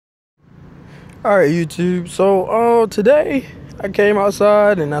All right, YouTube. So, today I came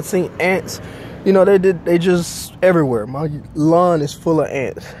outside and I seen ants. You know, they just everywhere. My lawn is full of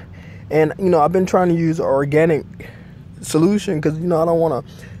ants, and I've been trying to use an organic solution because I don't want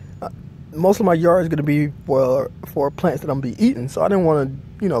to. Most of my yard is gonna be for plants that I'm gonna be eating, so I didn't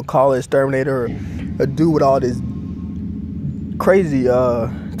want to call it exterminator or do with all this crazy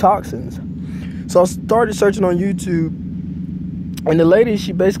toxins. So I started searching on YouTube. And the lady,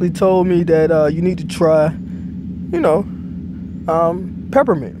 she basically told me that you need to try,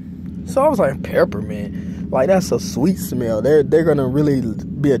 peppermint. So I was like, peppermint? Like, that's a sweet smell. They're gonna really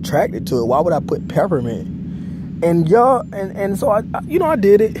be attracted to it. Why would I put peppermint? And so I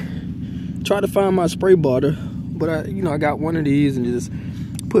did it. Tried to find my spray bottle, but I got one of these and just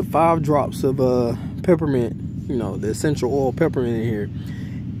put 5 drops of peppermint, the essential oil peppermint in here.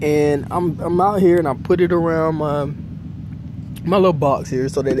 And I'm out here and I put it around my little box here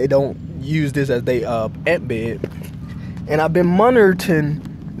so that they don't use this as they ant bed. And I've been monitoring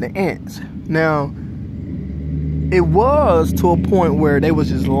the ants. Now, it was to a point where they was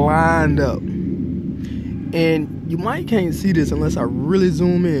just lined up. And you might can't see this unless I really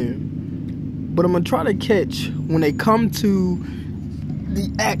zoom in. But I'm gonna try to catch when they come to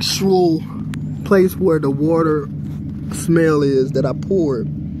the actual place where the water smell is that I poured,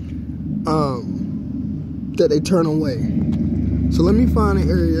 that they turn away. So let me find an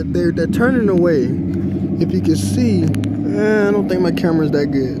area. They're turning away. If you can see, I don't think my camera's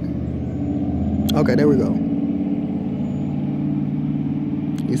that good. Okay, there we go.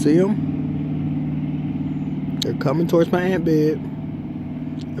 You see them? They're coming towards my ant bed.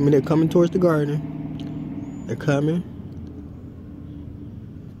 They're coming towards the garden. They're coming.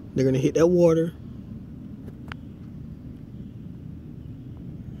 They're gonna hit that water.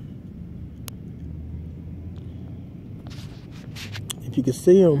 If you can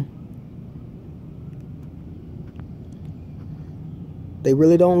see them, they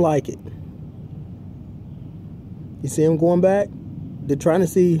really don't like it. You see them going back? They're trying to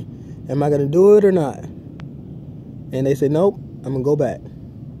see, am I going to do it or not? And they say, nope, I'm going to go back.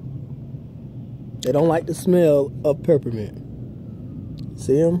 They don't like the smell of peppermint.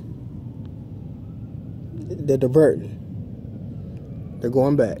 See them? They're diverting. They're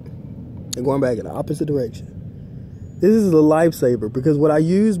going back. They're going back in the opposite direction. This is a lifesaver because what I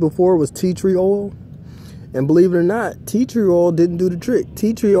used before was tea tree oil. And believe it or not, tea tree oil didn't do the trick.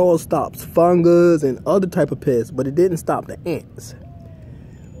 Tea tree oil stops fungus and other type of pests, but it didn't stop the ants.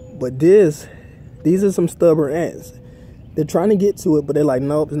 But these are some stubborn ants. They're trying to get to it, but they're like,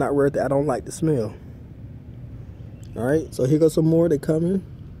 nope, it's not worth it. I don't like the smell. All right, so here goes some more. They're coming.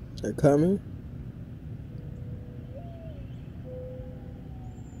 They're coming.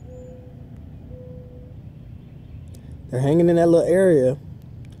 They're hanging in that little area,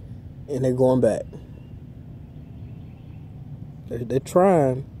 and they're going back. They're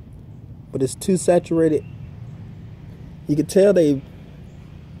trying, but it's too saturated. You can tell they're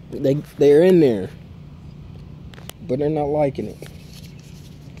in there, but they're not liking it.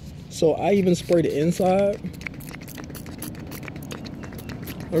 So I even spray the inside.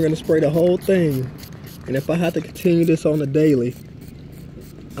 I'm gonna spray the whole thing, and if I have to continue this on a daily,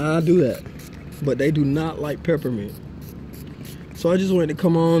 I'll do that. But they do not like peppermint. So I just wanted to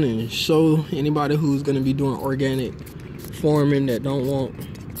come on and show anybody who's going to be doing organic farming that don't want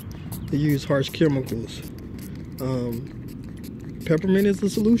to use harsh chemicals. Peppermint is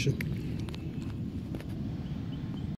the solution.